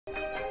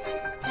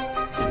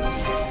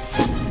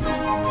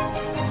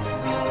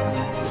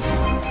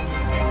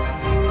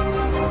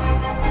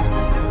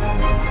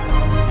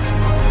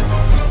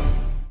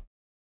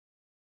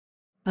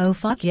Oh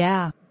fuck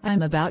yeah,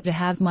 I'm about to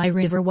have my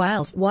river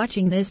whilst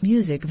watching this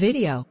music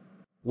video.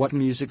 What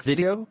music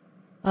video?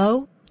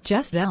 Oh,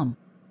 just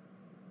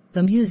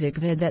the music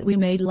vid that we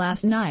made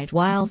last night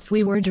whilst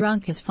we were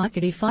drunk as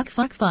fuckity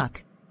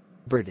fuck.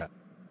 Brita.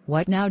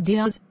 What now,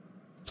 Diaz?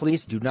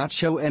 Please do not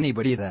show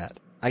anybody that.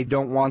 I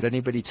don't want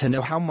anybody to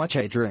know how much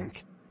I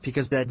drink,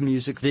 because that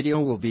music video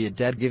will be a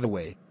dead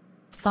giveaway.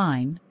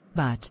 Fine,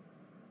 but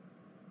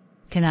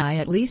can I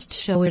at least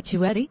show it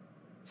to Eddie?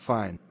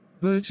 Fine.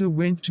 Berta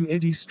went to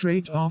Eddie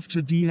straight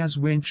after Diaz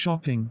went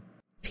shopping.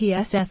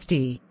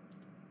 PSSD.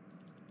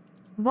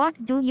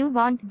 What do you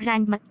want,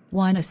 Grandma?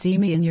 Wanna see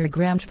me in your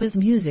grandpa's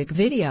music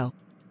video?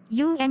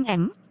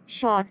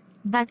 Sure,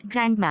 but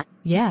Grandma.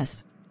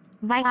 Yes.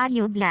 Why are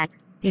you black?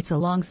 It's a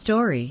long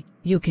story.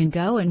 You can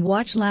go and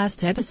watch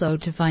last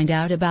episode to find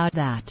out about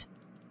that.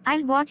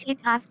 I'll watch it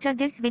after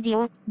this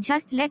video.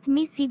 Just let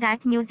me see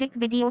that music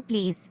video,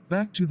 please.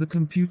 Back to the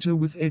computer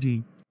with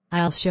Eddie.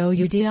 I'll show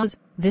you, Diaz.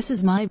 This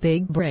is my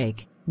big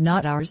break,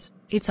 not ours.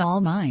 It's all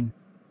mine.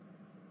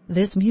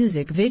 This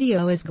music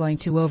video is going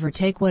to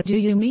overtake What Do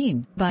You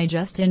Mean by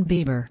Justin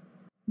Bieber.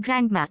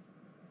 Grandma,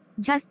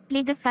 just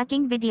play the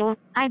fucking video.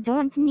 I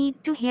don't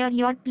need to hear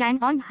your plan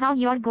on how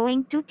you're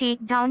going to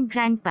take down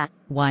Grandpa.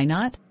 Why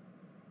not?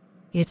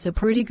 It's a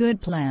pretty good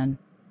plan.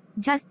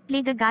 Just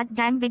play the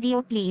goddamn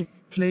video,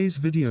 please. Plays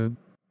video.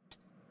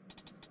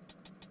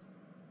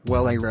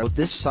 Well, I wrote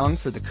this song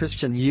for the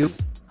Christian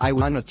youth. I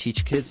wanna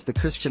teach kids the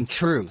Christian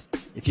truth.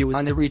 If you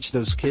wanna reach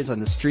those kids on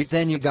the street,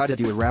 then you gotta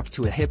do a rap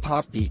to a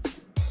hip-hop beat.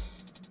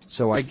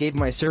 So I gave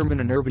my sermon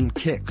an urban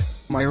kick.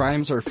 My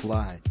rhymes are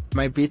fly,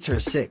 my beats are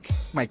sick,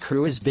 my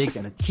crew is big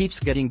and it keeps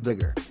getting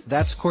bigger.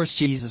 That's course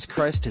Jesus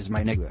Christ is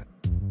my nigga.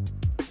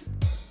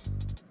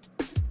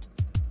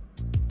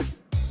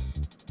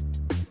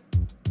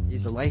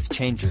 He's a life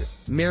changer,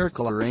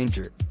 miracle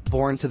arranger,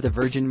 born to the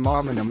virgin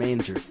mom in a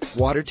manger,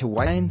 water to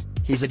wine,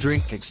 he's a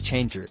drink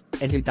exchanger,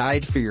 and he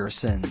died for your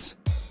sins.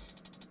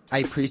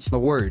 I preach the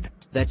word,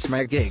 that's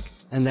my gig,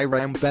 and I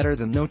rhyme better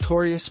than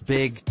Notorious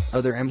Big.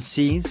 Other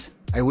MCs,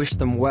 I wish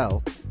them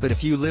well, but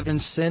if you live in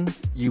sin,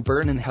 you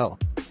burn in hell.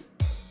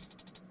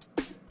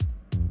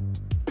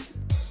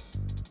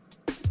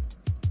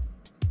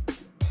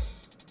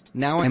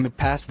 Now I'm to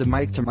pass the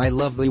mic to my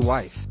lovely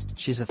wife.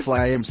 She's a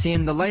fly MC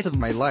in the light of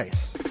my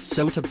life.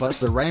 So to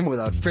bust the rhyme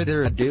without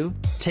further ado,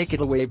 take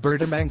it away,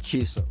 Berta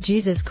Mancuso.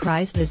 Jesus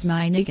Christ is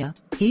my nigga.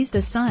 He's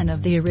the son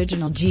of the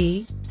original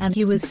G, and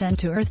he was sent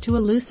to earth to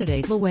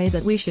elucidate the way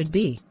that we should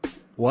be.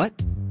 What?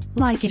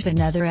 Like if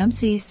another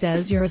MC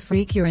says you're a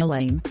freak, you're a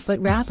lame,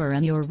 but rapper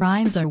and your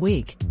rhymes are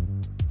weak.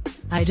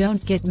 I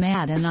don't get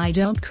mad and I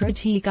don't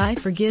critique, I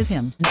forgive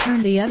him and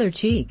turn the other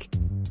cheek.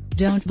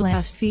 Don't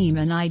blaspheme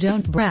and I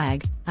don't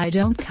brag, I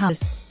don't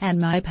cuss,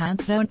 and my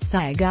pants don't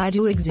sag. I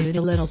do exude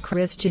a little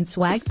Christian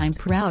swag. I'm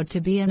proud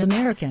to be an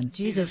American.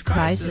 Jesus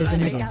Christ is a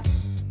nigga.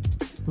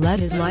 Let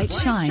his light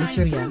shine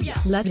through you.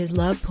 Let his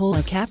love pull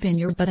a cap in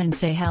your butt and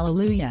say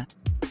hallelujah.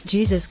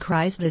 Jesus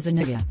Christ is a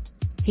nigga.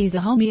 He's a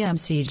homie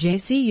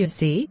MCJC, you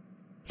see?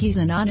 He's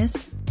an honest,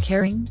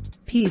 caring,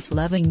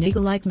 peace-loving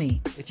nigga like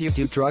me. If you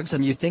do drugs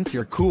and you think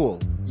you're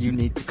cool, you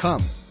need to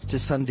come to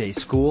Sunday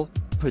school,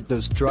 put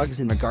those drugs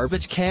in a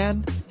garbage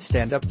can,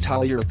 stand up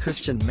tall, you're a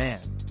Christian man.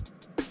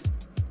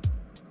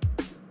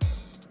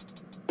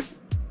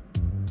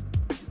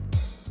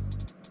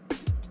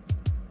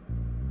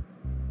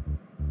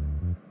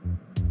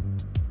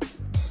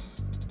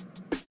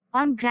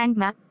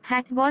 Grandma,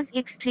 that was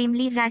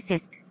extremely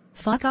racist.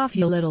 Fuck off,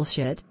 you little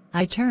shit.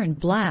 I turned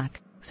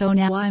black, so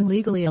now I'm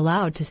legally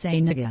allowed to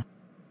say nigga.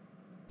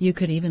 You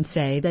could even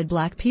say that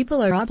black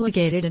people are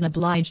obligated and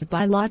obliged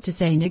by law to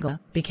say nigga,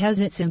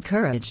 because it's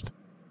encouraged.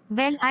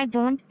 Well, I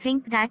don't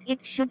think that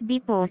it should be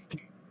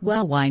posted.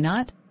 Well, why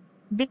not?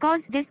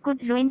 Because this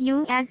could ruin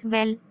you as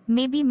well.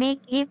 Maybe make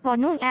a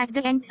porno at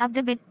the end of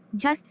the bit,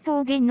 just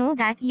so they know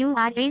that you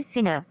are a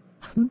sinner.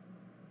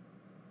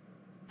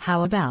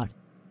 How about?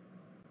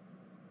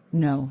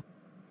 No.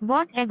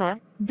 Whatever,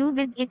 do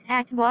with it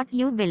at what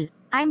you will.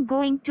 I'm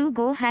going to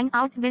go hang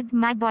out with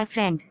my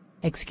boyfriend.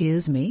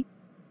 Excuse me?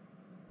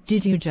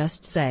 Did you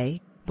just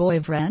say,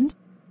 boyfriend?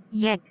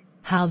 Yep.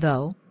 How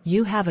though?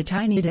 You have a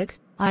tiny dick?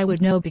 I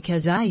would know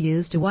because I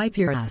used to wipe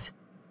your ass.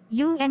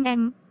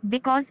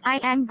 Because I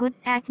am good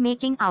at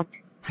making out.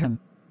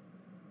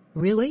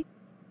 Really?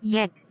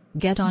 Yep.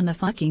 Get on the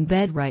fucking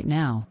bed right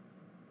now.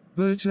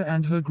 Berta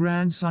and her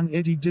grandson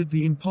Eddie did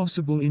the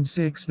impossible in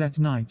sex that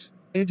night.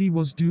 Eddie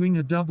was doing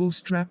a double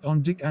strap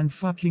on dick and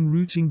fucking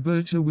rooting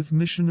Berta with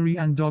missionary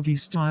and doggy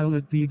style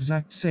at the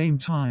exact same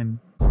time.